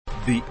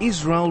The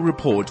Israel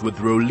Report with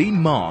Rolene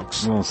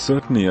Marks. Well,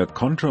 certainly a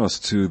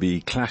contrast to the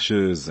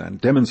clashes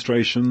and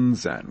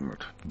demonstrations and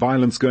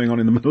violence going on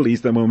in the Middle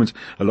East at the moment.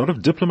 A lot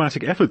of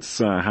diplomatic efforts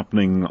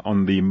happening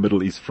on the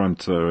Middle East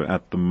front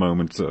at the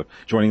moment.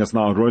 Joining us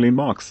now, Rolene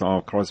Marks,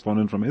 our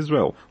correspondent from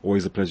Israel.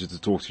 Always a pleasure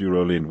to talk to you,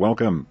 Rolene.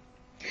 Welcome.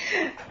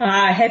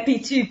 Happy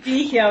to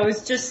be here. I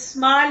was just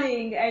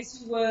smiling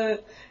as you were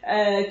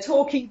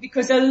talking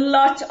because a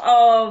lot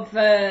of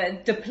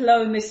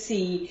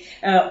diplomacy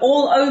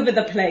all over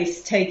the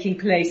place taking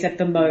place at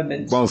the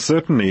moment. Well,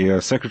 certainly.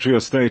 Secretary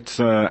of State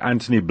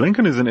Antony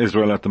Blinken is in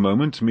Israel at the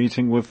moment,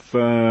 meeting with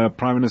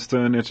Prime Minister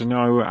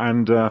Netanyahu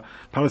and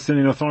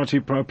Palestinian Authority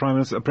Prime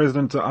Minister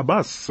President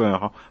Abbas.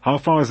 How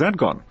far has that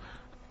gone?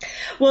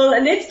 Well,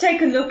 let's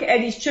take a look at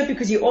his trip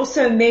because he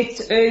also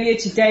met earlier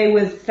today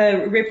with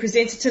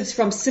representatives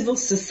from civil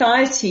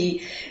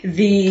society.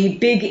 The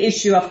big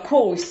issue, of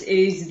course,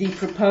 is the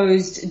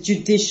proposed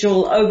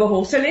judicial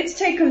overhaul. So let's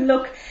take a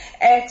look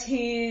at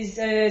his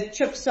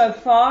trip so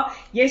far.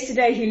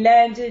 Yesterday he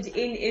landed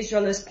in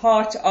Israel as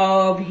part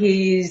of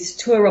his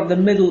tour of the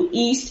Middle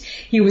East.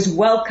 He was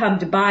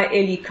welcomed by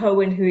Eli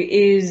Cohen, who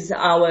is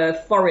our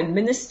foreign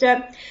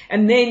minister,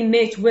 and then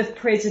met with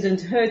President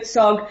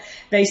Herzog.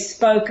 They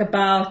spoke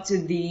about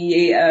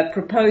the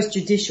proposed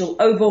judicial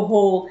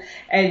overhaul,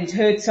 and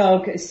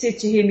Herzog said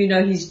to him,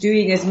 he's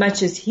doing as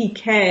much as he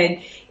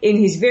can in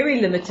his very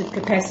limited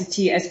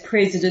capacity as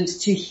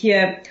president to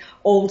hear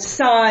all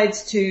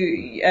sides,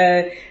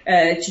 to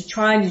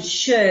try and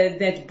ensure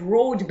that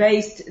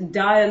broad-based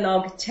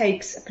dialogue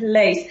takes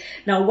place.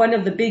 Now, one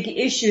of the big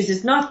issues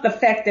is not the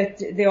fact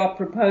that there are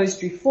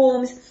proposed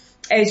reforms.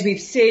 As we've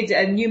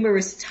said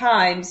numerous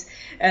times,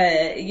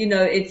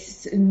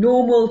 it's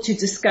normal to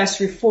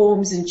discuss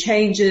reforms and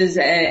changes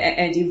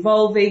and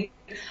evolving.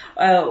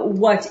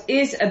 What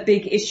is a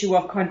big issue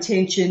of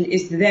contention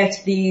is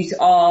that these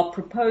are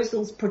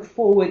proposals put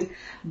forward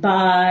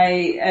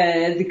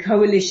by the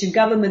coalition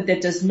government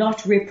that does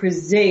not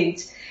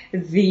represent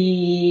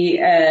the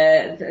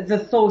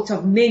thought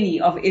of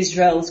many of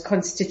Israel's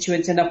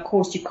constituents. And of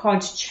course, you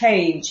can't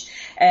change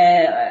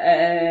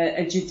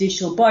a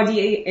judicial body.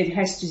 It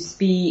has to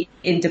be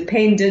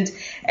independent,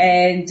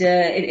 and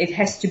it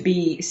has to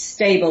be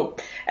stable.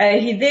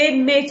 He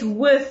then met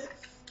with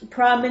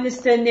Prime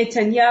Minister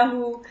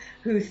Netanyahu,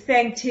 who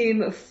thanked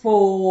him for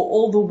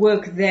all the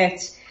work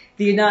that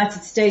the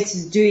United States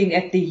is doing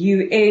at the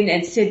UN,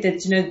 and said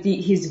that,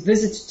 his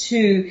visit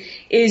to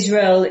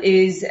Israel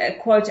is,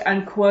 quote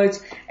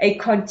unquote, a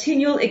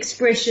continual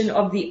expression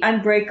of the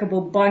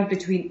unbreakable bond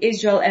between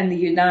Israel and the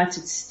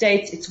United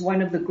States. It's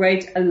one of the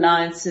great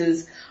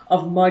alliances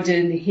of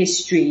modern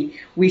history.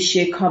 We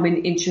share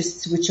common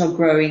interests which are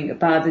growing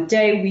by the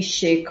day. We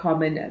share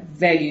common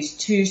values,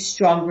 two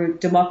strong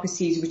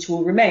democracies which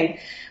will remain,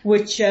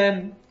 which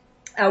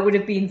I would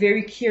have been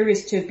very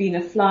curious to have been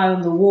a fly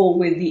on the wall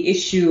when the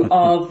issue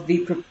of the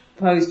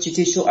proposed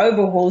judicial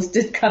overhauls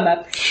did come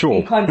up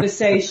in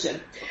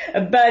conversation.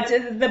 But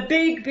the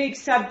big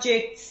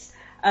subjects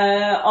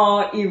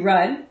are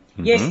Iran.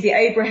 Mm-hmm. Yes, the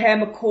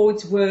Abraham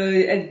Accords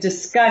were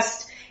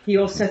discussed. He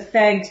also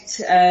thanked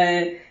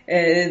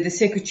the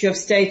Secretary of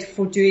State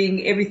for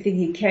doing everything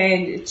he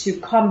can to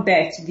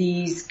combat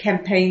these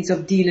campaigns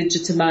of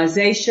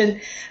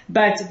delegitimization.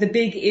 But the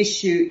big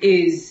issue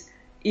is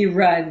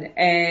Iran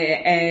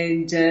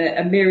and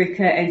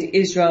America and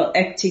Israel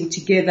acting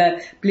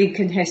together.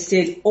 Blinken has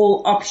said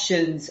all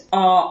options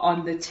are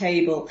on the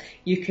table.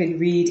 You can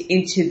read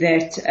into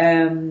that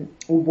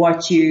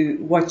what you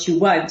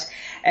want.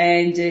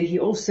 And he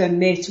also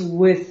met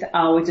with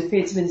our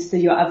Defense Minister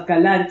Yoav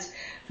Gallant,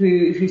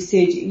 who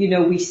said,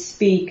 we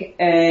speak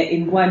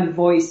in one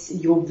voice.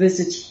 Your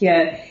visit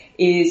here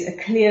is a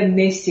clear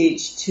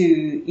message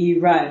to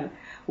Iran,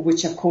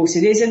 which of course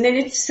it is. And then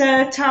it's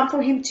time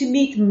for him to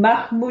meet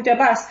Mahmoud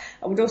Abbas.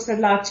 I would also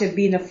like to have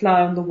been a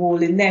fly on the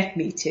wall in that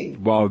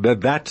meeting. Well,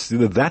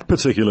 that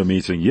particular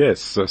meeting,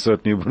 yes,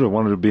 certainly would have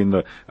wanted to be in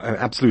the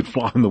absolute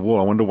fly on the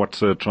wall. I wonder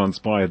what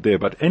transpired there.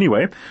 But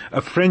anyway, a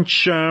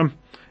French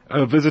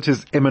visit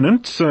is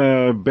imminent.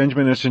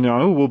 Benjamin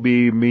Netanyahu will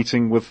be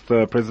meeting with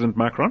President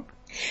Macron.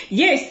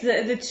 Yes,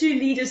 the two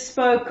leaders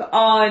spoke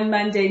on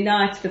Monday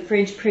night. The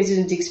French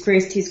president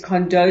expressed his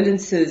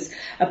condolences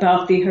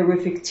about the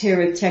horrific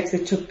terror attacks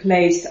that took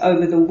place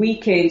over the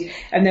weekend.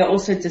 And they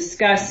also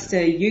discussed,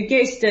 you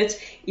guessed it,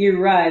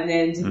 Iran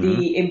and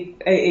the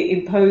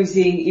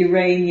imposing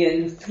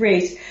Iranian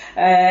threat.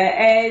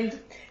 And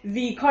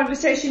the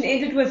conversation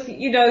ended with,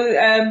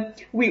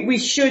 we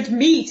should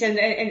meet,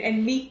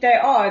 and meet they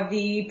are.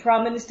 The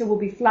Prime Minister will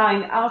be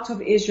flying out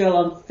of Israel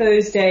on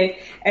Thursday,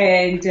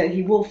 and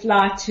he will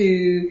fly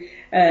to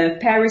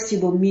Paris. He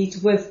will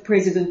meet with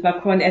President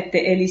Macron at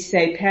the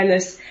Elysee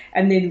Palace,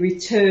 and then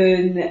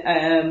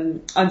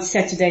return on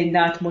Saturday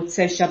night,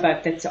 Motzei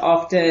Shabbat. That's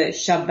after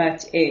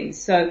Shabbat ends.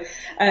 So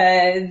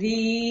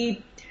the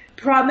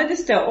Prime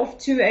Minister off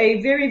to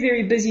a very,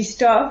 very busy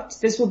start.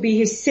 This will be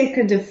his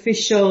second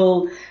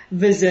official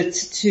visit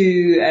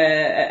to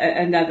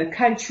another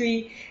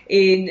country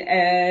in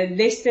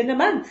less than a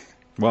month.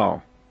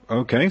 Wow.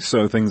 Okay,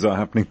 so things are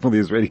happening for the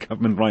Israeli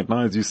government right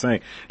now, as you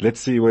say. Let's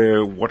see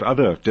what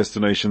other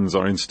destinations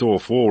are in store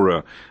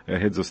for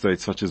heads of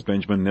state such as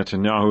Benjamin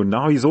Netanyahu.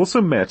 Now he's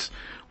also met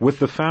with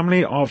the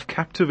family of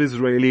captive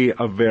Israeli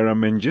Avera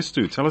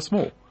Mengistu. Tell us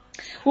more.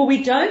 Well,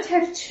 we don't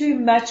have too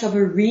much of a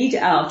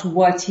readout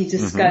what he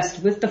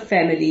discussed with the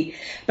family,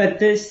 but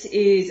this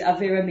is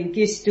Avera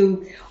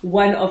Mengistu,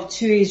 one of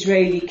two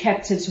Israeli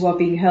captives who are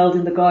being held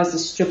in the Gaza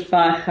Strip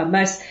by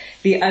Hamas.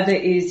 The other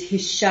is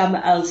Hisham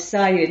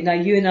al-Sayed. Now,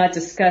 you and I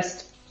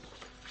discussed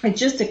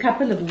just a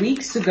couple of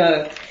weeks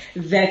ago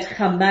that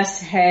Hamas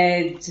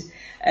had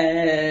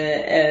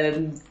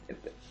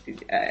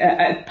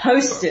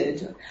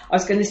posted, I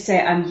was going to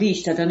say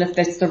unleashed, I don't know if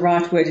that's the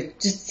right word.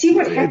 Just see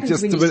what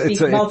happens when you speak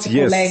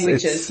multiple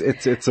languages.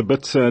 It's a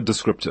bit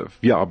descriptive.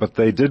 Yeah, but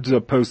they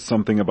did post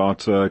something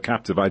about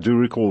captive. I do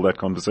recall that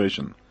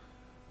conversation.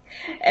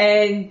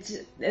 And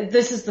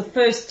this is the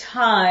first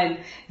time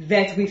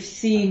that we've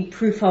seen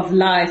proof of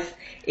life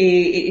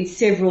in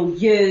several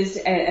years,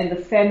 and the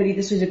family,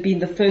 this would have been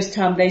the first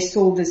time they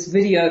saw this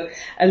video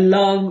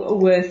along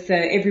with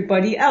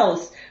everybody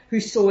else who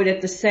saw it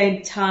at the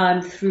same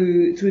time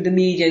through the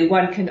media, and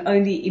one can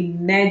only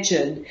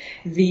imagine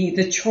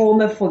the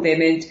trauma for them.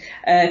 And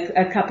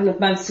a couple of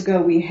months ago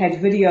we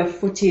had video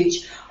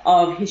footage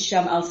of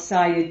Hisham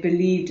al-Sayed,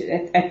 believed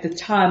at the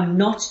time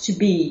not to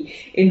be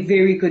in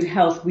very good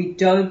health. We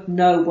don't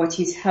know what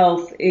his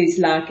health is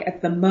like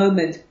at the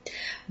moment,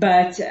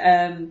 but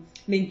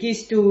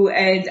Mengistu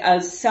and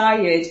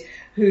al-Sayed,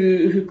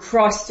 who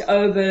crossed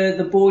over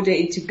the border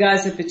into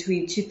Gaza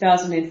between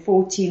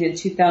 2014 and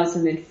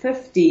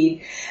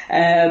 2015,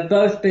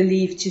 both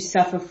believed to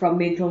suffer from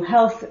mental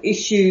health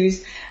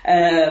issues.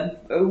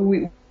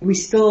 We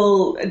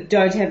still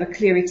don't have a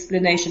clear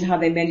explanation how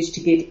they managed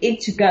to get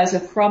into Gaza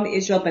from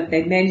Israel, but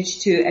they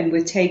managed to and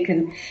were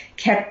taken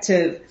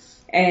captive.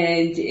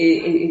 And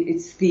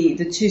it's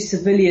the two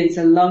civilians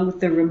along with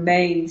the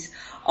remains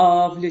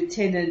of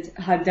Lieutenant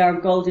Hadar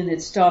Golden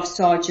and Staff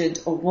Sergeant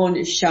Oron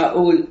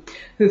Shaul,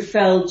 who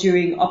fell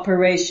during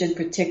Operation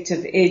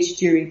Protective Edge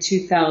during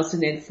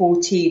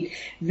 2014.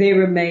 Their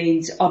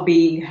remains are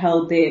being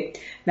held there.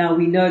 Now,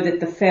 we know that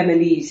the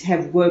families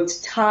have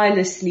worked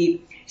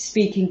tirelessly,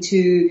 speaking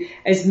to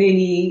as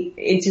many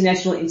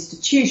international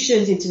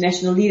institutions,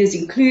 international leaders,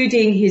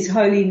 including His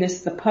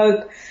Holiness the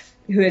Pope,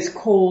 who has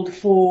called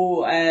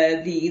for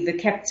the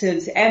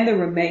captives and the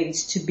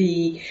remains to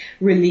be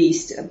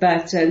released.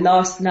 But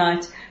last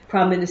night,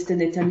 Prime Minister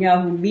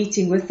Netanyahu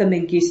meeting with the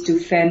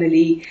Mengistu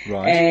family,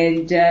 right.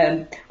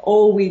 And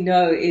all we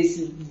know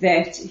is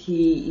that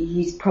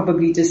he's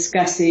probably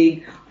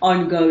discussing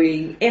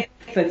ongoing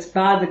efforts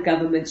by the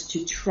government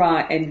to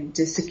try and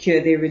to secure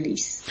their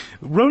release.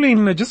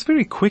 Rolene, just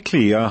very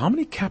quickly, how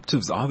many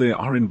captives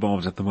are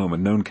involved at the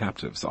moment? Known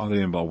captives, are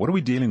they involved? What are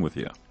we dealing with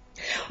here?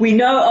 We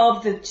know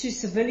of the two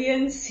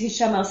civilians,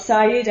 Hisham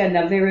al-Sayed and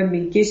Avera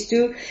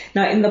Mengistu.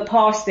 Now, in the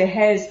past, there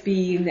has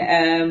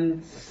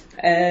been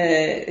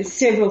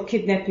several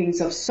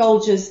kidnappings of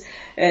soldiers.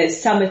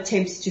 Some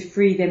attempts to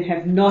free them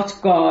have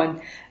not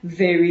gone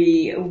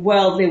very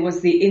well. There was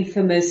the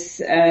infamous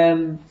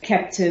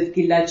captive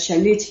Gilad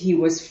Shalit. He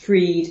was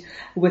freed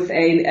with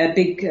a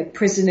big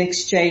prison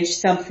exchange,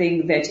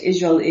 something that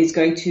Israel is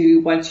going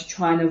to want to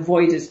try and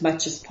avoid as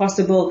much as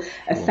possible.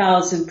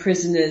 1,000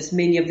 prisoners,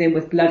 many of them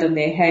with blood on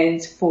their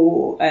hands,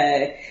 for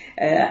Gilad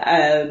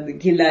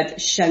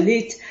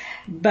Shalit.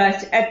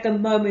 But at the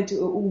moment,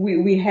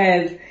 we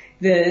have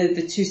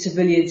the two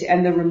civilians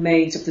and the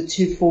remains of the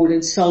two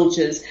fallen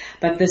soldiers.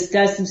 But this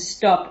doesn't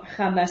stop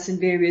Hamas and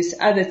various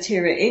other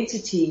terror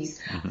entities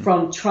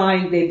from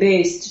trying their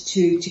best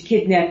to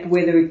kidnap,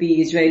 whether it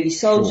be Israeli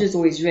soldiers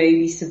or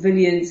Israeli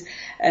civilians.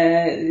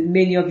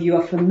 Many of you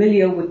are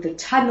familiar with the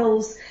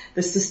tunnels,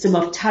 the system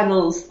of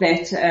tunnels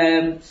that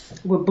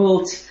were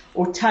built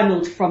or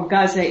tunneled from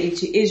Gaza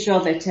into Israel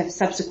that have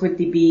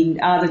subsequently been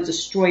either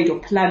destroyed or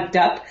plugged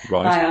up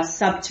by our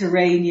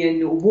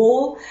subterranean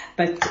wall.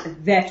 But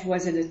that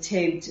was an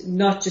attempt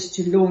not just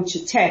to launch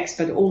attacks,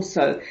 but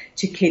also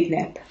to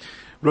kidnap.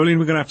 Rolene,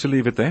 we're going to have to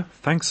leave it there.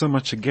 Thanks so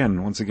much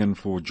once again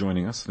for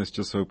joining us. Let's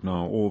just hope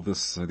now all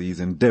these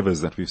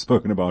endeavors that we've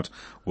spoken about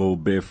will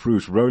bear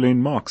fruit. Rolene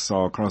Marks,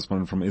 our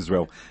correspondent from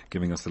Israel,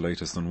 giving us the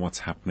latest on what's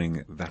happening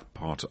in that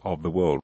part of the world.